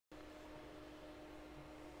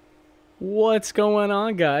What's going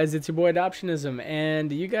on, guys? It's your boy Adoptionism,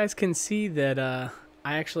 and you guys can see that I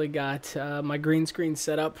actually got my green screen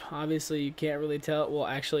set up. Obviously, you can't really tell. Well,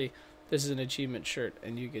 actually, this is an achievement shirt,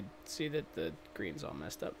 and you could see that the green's all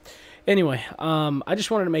messed up. Anyway, I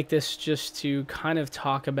just wanted to make this just to kind of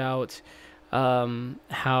talk about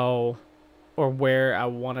how or where I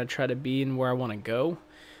want to try to be and where I want to go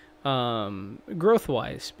growth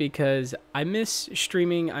wise, because I miss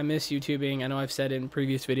streaming, I miss YouTubing. I know I've said in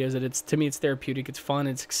previous videos that it's, to me, it's therapeutic, it's fun,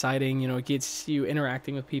 it's exciting, you know, it gets you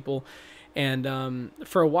interacting with people. And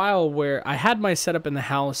for a while where I had my setup in the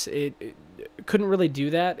house, it couldn't really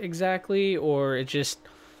do that exactly, or it just,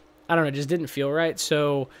 I don't know, it just didn't feel right.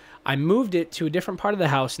 So I moved it to a different part of the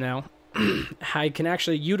house now. I can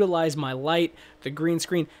actually utilize my light, the green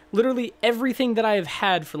screen, literally everything that I have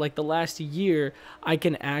had for like the last year, I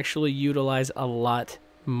can actually utilize a lot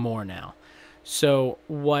more now. So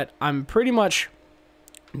what I'm pretty much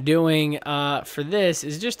doing for this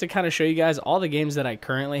is just to kind of show you guys all the games that I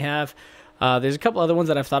currently have. There's a couple other ones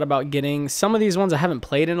that I've thought about getting. Some of these ones I haven't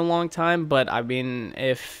played in a long time, but I mean,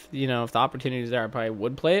 if the opportunity is there, I probably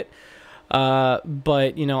would play it.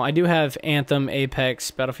 But, you know, I do have Anthem,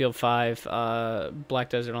 Apex, Battlefield 5, Black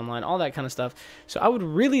Desert Online, all that kind of stuff. So I would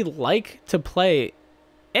really like to play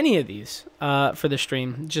any of these for the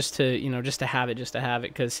stream, just to have it,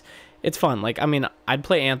 because it's fun. Like, I mean, I'd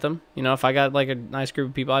play Anthem. You know, if I got, like, a nice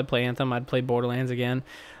group of people, I'd play Anthem. I'd play Borderlands again.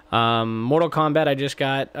 Mortal Kombat, I just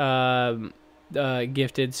got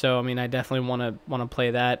gifted, so, I mean, I definitely want to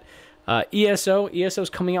play that. ESO's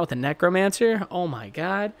coming out with a Necromancer. Oh, my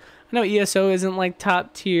God. I know ESO isn't like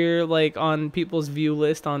top tier, like on people's view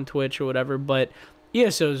list on Twitch or whatever, but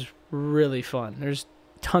ESO's really fun. There's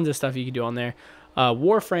tons of stuff you can do on there.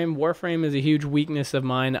 Warframe is a huge weakness of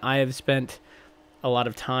mine. I have spent a lot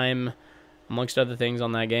of time, amongst other things,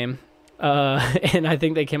 on that game. And I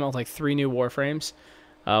think they came out with like 3 new Warframes.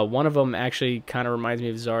 One of them actually kind of reminds me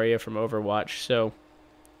of Zarya from Overwatch, so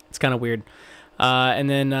it's kind of weird. And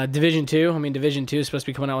then Division 2. I mean, Division 2 is supposed to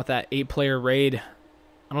be coming out with that 8-player raid.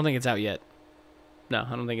 I don't think it's out yet. No,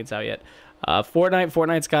 I don't think it's out yet.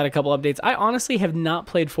 Fortnite's got a couple updates. I honestly have not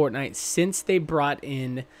played Fortnite since they brought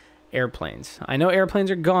in airplanes. I know airplanes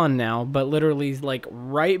are gone now, but literally like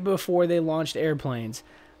right before they launched airplanes,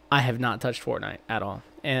 I have not touched Fortnite at all.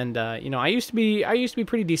 And I used to be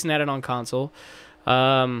pretty decent at it on console.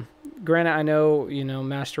 Granted, I know,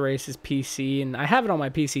 Master Race is PC, and I have it on my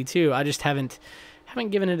PC too. I just haven't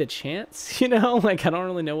given it a chance, like I don't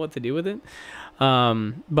really know what to do with it.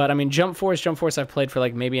 But I mean, Jump Force I've played for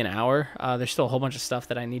like maybe an hour. There's still a whole bunch of stuff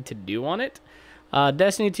that I need to do on it.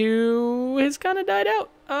 Destiny 2 has kind of died out,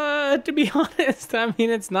 to be honest. I mean,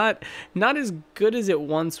 it's not as good as it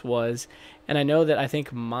once was. And I know that I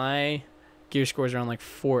think my gear score is around like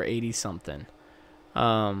 480 something.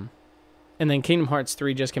 And then Kingdom Hearts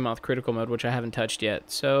 3 just came out with critical mode, which I haven't touched yet.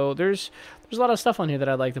 So there's a lot of stuff on here that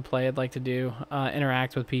I'd like to play, I'd like to do,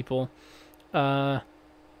 interact with people.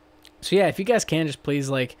 So yeah, if you guys can, just please,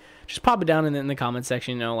 like, just pop it down in the comment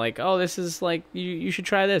section, like, oh, this is, like, you should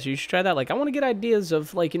try this, or you should try that. Like, I want to get ideas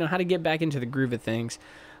of, like, how to get back into the groove of things.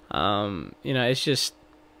 It's just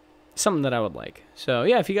something that I would like. So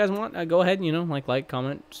yeah, if you guys want, go ahead and, like,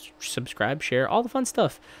 comment, subscribe, share, all the fun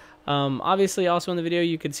stuff. Obviously, also in the video,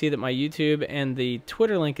 you can see that my YouTube and the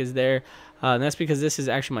Twitter link is there. And that's because this is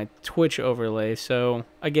actually my Twitch overlay. So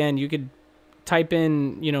again, you could type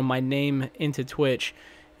in, my name into Twitch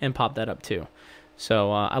and pop that up too.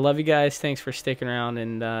 So I love you guys. Thanks for sticking around.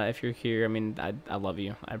 And if you're here, I mean, I love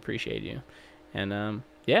you. I appreciate you. And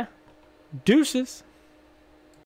yeah, deuces.